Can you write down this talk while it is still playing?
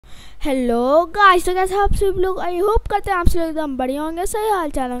Hello guys, तो कैसे आप सब लोग? आई होप करते हैं आप सब लोग एकदम बढ़िया होंगे, सही हाल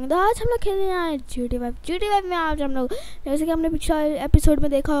चाल होंगे। तो आज हम लोग खेलने आए GTA 5 में। आज हम लोग जैसे कि हमने पिछले एपिसोड में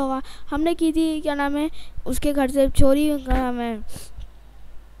देखा होगा, हमने की थी क्या नाम है, उसके घर से चोरी हमें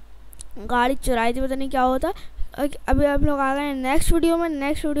गाड़ी चुराई थी, पता नहीं क्या होता। अभी हम लोग आ गए हैं नेक्स्ट वीडियो में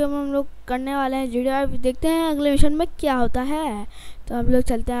हम लोग करने वाले हैं GTA 5। देखते हैं अगले मिशन में क्या होता है। तो हम लोग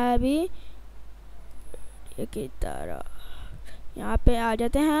चलते हैं अभी की तरह, यहाँ पे आ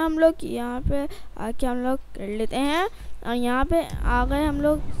जाते हैं हम लोग। यहाँ पे आके हम लोग कर लेते हैं और यहाँ पे आ गए हम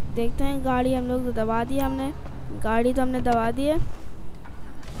लोग। देखते हैं गाड़ी हम लोग दबा दी हमने, गाड़ी तो हमने दबा दी है,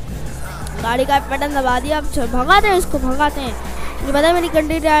 गाड़ी का बटन दबा दिया। अब भगाते हैं इसको, भगाते हैं। मुझे पता है मेरी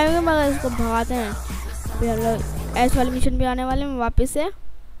कंट्री ड्राइविंग है, मगर इसको भगाते हैं। फिर हम लोग ऐसे वाले मिशन पे आने वाले हैं वापस से।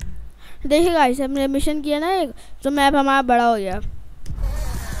 देखिएगा इसे हमने मिशन किया ना एक, तो मैप हमारा बड़ा हो गया।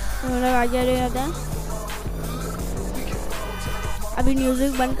 तो हम लोग आगे ले जाते हैं। अभी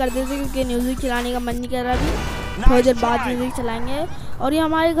म्यूज़िक बंद कर देते क्योंकि म्यूज़िक चलाने का मन नहीं कर रहा। अभी थोड़ी देर बाद म्यूज़िक चलाएंगे। और ये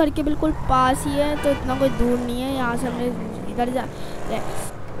हमारे घर के बिल्कुल पास ही है, तो इतना कोई दूर नहीं है। यहाँ से हमने इधर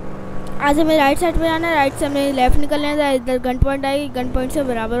आज हमें राइट साइड पे जाना है, राइट से हमें लेफ्ट निकलना है। इधर गन पॉइंट आएगी, गन पॉइंट से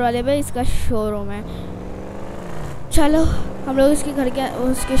बराबर वाले पे इसका शोरूम है। चलो हम लोग इसके घर के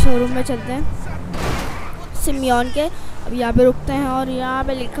उसके शोरूम में चलते हैं, सिमियन के। अब यहाँ पे रुकते हैं और यहाँ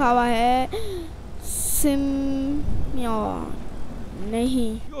पे लिखा हुआ है सिमियन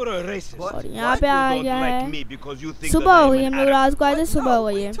नहीं, और यहाँ पे आ गया है। सुबह हो गई, हम लोग रात को आए थे, सुबह हो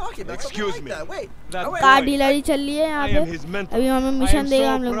गई है। कार डीलरी चल रही है यहाँ पे। अभी हमें मिशन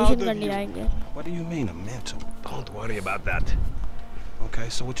देगा, हम लोग मिशन करने जाएंगे। Okay,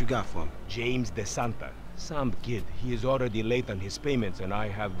 so what you got for him? James DeSanta, some kid. He is already late on his payments, and I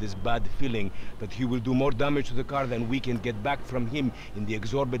have this bad feeling that he will do more damage to the car than we can get back from him in the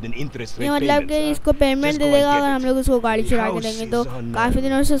exorbitant interest rate payments. मतलब कि इसको payment दे देगा अगर हम लोग उसको गाड़ी चुरा के देंगे। तो काफी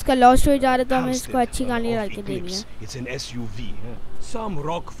दिनों से उसका लॉस हो जा रहा है, तो हमें इसको अच्छी गाड़ी ला के देनी है। It's an SUV. Some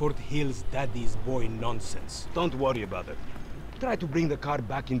Rockford Hills daddy's boy nonsense. Don't worry about it. Try to bring the car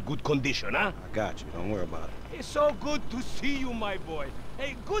back in good condition, huh? I got you. Don't worry about it. It's so good to see you, my boy. Hey,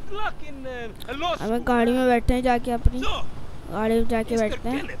 good luck in law school. हमें गाड़ी में बैठते हैं, जाके अपनी गाड़ी में जाके बैठते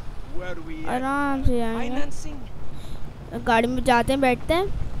हैं, आराम से जाएंगे। गाड़ी में जाते हैं, बैठते हैं।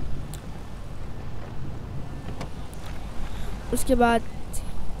 उसके बाद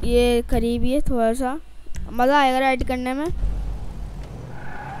ये करीब ही है, थोड़ा सा मज़ा आएगा राइड करने में।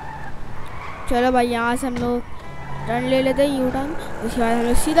 चलो भाई, यहाँ से हम लोग टर्न ले लेते हैं, यू टर्न। उसके बाद हम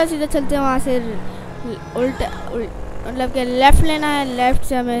लोग सीधा सीधा चलते हैं। वहाँ से उल्टा मतलब कि लेफ़्ट लेना है, लेफ़्ट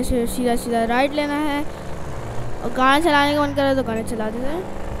से हमें सीधा सीधा राइट लेना है। और गाना चलाने का मन करे तो गाना चला देते हैं।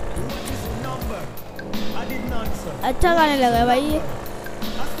 अच्छा गाने लगा भाई ये।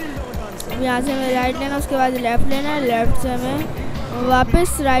 अब यहाँ से हमें राइट लेना, उसके बाद लेफ़्ट लेना है, लेफ़्ट से हमें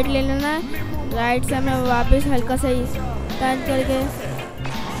वापस राइट ले लेना है, राइट से हमें वापस हल्का सा ही टर्न करके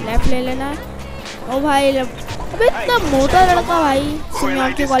लेफ़्ट ले लेना है। ओ भाई, अबे इतना मोटा लड़का भाई,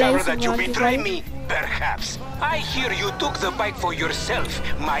 सिमियन की कॉलेज, सिमियन की college. Perhaps. I hear you took the bike for yourself,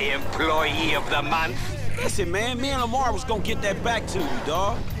 my employee of the month. Listen, man, me and Lamar was gonna get that back to you,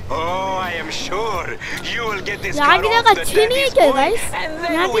 dog. Oh, I am sure you will get this यहाँ car की off जगह the अच्छी नहीं है daddy's क्या boy, guys? and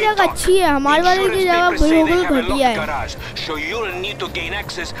then यहाँ की we जगह talk. अच्छी है, हमारे वाले की जगह Insurance papers say they बिल्कुल have a घटिया locked है। garage, so you'll need to gain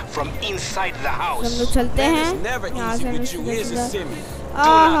access from inside the house. हम लोग चलते Man, हैं it's never यहाँ easy से, with you. Here's a semi. Do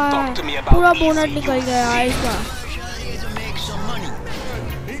not talk to me about पूरा easy, बोनट निकल you गया है see. इसका।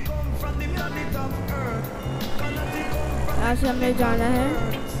 यहाँ से हमें जाना है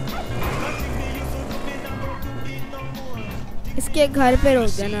इसके घर पे, रोक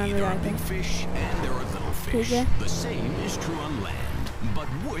देना हमें जाके, ठीक है।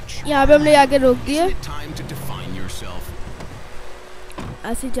 यहाँ पे हमने जाके रोक दिया।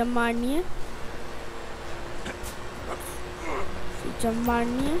 ऐसी जंप मारनी है, जंप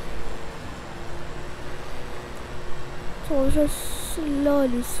मारनी है, थोड़ा सा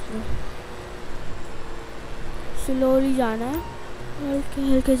स्लोली जाना है, हल्के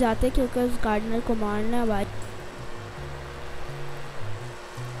हल्के जाते हैं क्योंकि उस गार्डनर को मारना है भाई।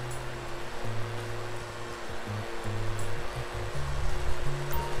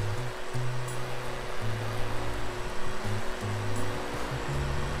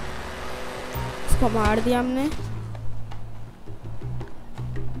 इसको मार दिया हमने।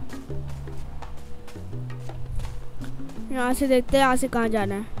 यहाँ से देखते हैं, यहाँ से कहाँ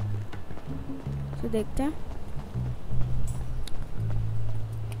जाना है, तो देखते हैं।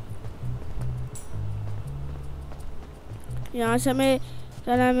 यहाँ से हमें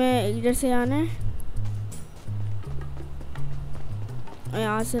क्या नाम है, इधर से आना है,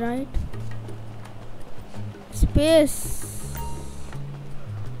 यहाँ से right, space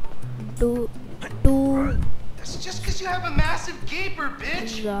That's just because you have a massive gaper,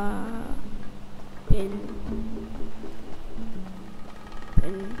 bitch. Pin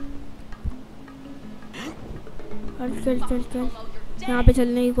चल यहाँ पे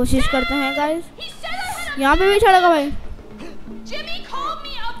चलने की कोशिश करते हैं गाइस। यहाँ पे भी चढ़ेगा भाई,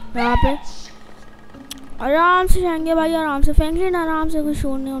 यहाँ पे आराम से जाएंगे भाई, आराम से फेंक लेना, आराम से, कोई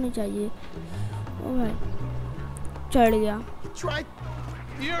शोर नहीं होनी चाहिए। ओ भाई चढ़ गया।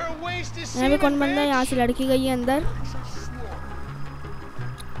 यहाँ पे कौन बंदा है? यहाँ से लड़की गई है अंदर।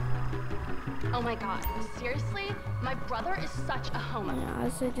 Oh my god, seriously? My brother is such a homo. यहाँ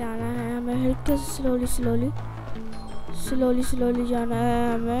से जाना है हमें, हल्के स्लोली जाना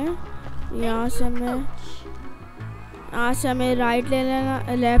है हमें। यहाँ से हमें राइट ले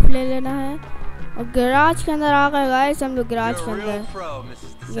लेना, लेफ्ट ले लेना है। और गैराज के अंदर आ गए गाइस हम लोग, गैराज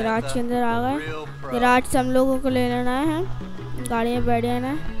के अंदर आ गए। गैराज से हम लोगों को ले लेना है, गाड़ी में बैठ जाना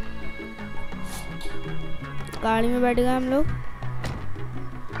है। गाड़ी में बैठ गए हम लोग।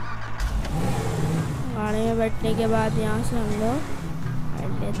 गाड़ी में बैठने के बाद यहाँ से हम लोग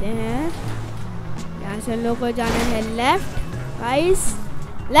बैठ लेते हैं। यहाँ से हम लोग को जाना है लेफ्ट गाइस,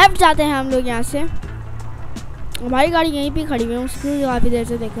 लेफ्ट जाते हैं हम लोग यहाँ से। हमारी गाड़ी यहीं पे खड़ी हुई है, उसको काफ़ी देर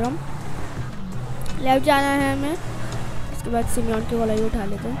से देख रहा हूँ। लेफ्ट जाना है हमें। इसके बाद सिमियन की गोलाई उठा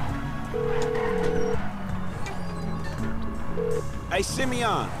लेते हैं। Hey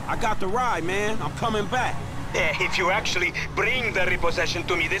Simeon, I got the ride, man. I'm coming back. If you actually bring the repossession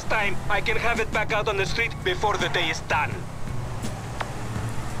to me this time, I can have it back out on the street before the day is done.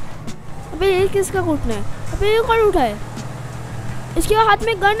 अबे ये किसका घुटना है? अबे ये कौन उठा है? इसके हाथ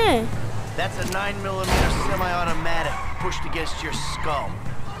में गन है। That's a 9mm semi-automatic pushed against your skull.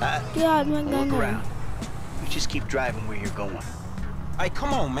 क्या हाथ में गन है? You just keep driving where you're going. Hey,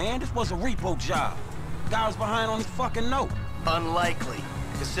 come on, man. This was a repo job. Guy was behind on his fucking note. Unlikely,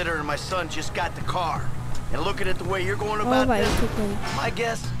 considering my son just got the car. And looking at the way you're going about this, my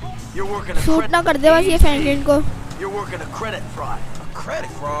guess, you're working a credit. You're working a credit fraud. A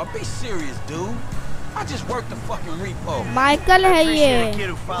credit fraud? Be serious, dude. I just worked the fucking repo. Micheal है ये। A kid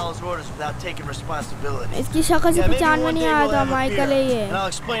who follows orders without taking responsibility. इसकी शक्ल से पहचान में नहीं आया था। Micheal है ये। And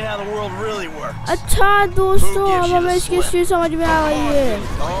I'll explain how the world really works. अच्छा दोस्तों, अब हमें इसकी हिस्ट्री समझ में आ गई है।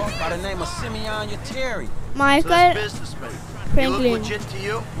 By the name of Simeon Yateri. Micheal Franklin।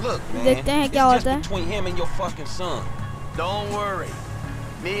 Look, man, देखते हैं क्या होता है। Between him and your fucking son. Don't worry.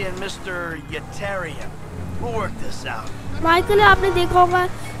 Me and Mr. Yatarian, we'll work this out. Micheal, आपने देखा होगा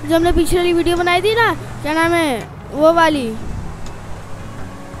जो हमने पिछली वीडियो बनाई थी ना, क्या नाम है वो वाली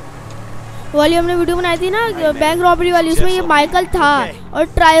हमने वीडियो बनाई थी ना, बैंक रॉबरी वाली, उसमें ये Micheal था और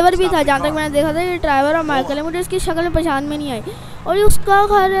ड्राइवर भी था। जहाँ तक मैंने देखा था ये ड्राइवर और Micheal है। मुझे इसकी शक्ल में पहचान में नहीं आई। और ये उसका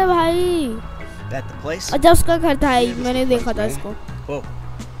घर है भाई। अच्छा उसका घर था, मैंने देखा था इसको।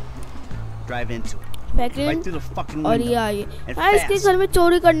 फैक्ट्री और ये आई। इसके घर में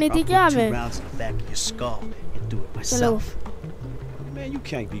चोरी करनी थी क्या हमें? चलो। Man, you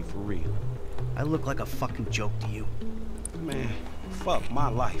can't be for real. I look like a fucking joke to you. Man, fuck my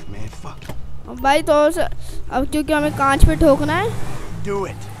life, man. Fuck. भाई तो अब क्योंकि हमें कांच पे ठोकना है। Do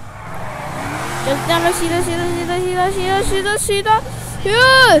it. चलते हैं हम सीधा।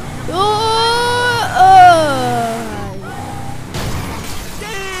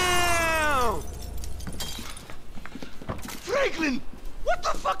 Damn! Franklin, what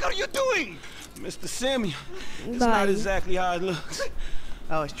the fuck are you doing? Mr. Simeon, it's not exactly how it looks.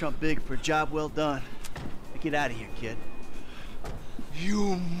 I always trump big for a job well done. Get out of here, kid. You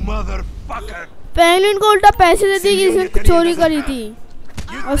motherfucker! Franklin को उल्टा पैसे देती कि इसने चोरी करी थी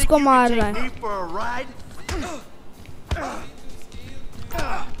और उसको मार रहा है।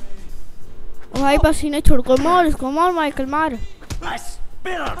 भाई पसीने छोड़कर मार इसको, मार Micheal मार। I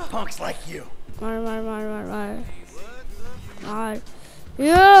spit on punks like you. मार।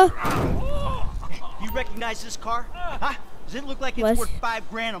 You recognize this car? Huh? Does it look like it's worth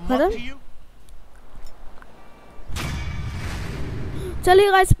 $5,000 a month to you?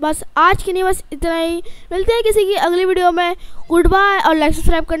 चलिए गाइस, बस आज के लिए बस इतना ही। मिलते हैं किसी की अगली वीडियो में। गुड बाय और लाइक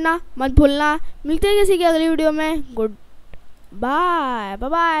सब्सक्राइब करना मत भूलना। मिलते हैं किसी की अगली वीडियो में। Good bye,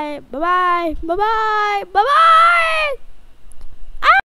 bye bye.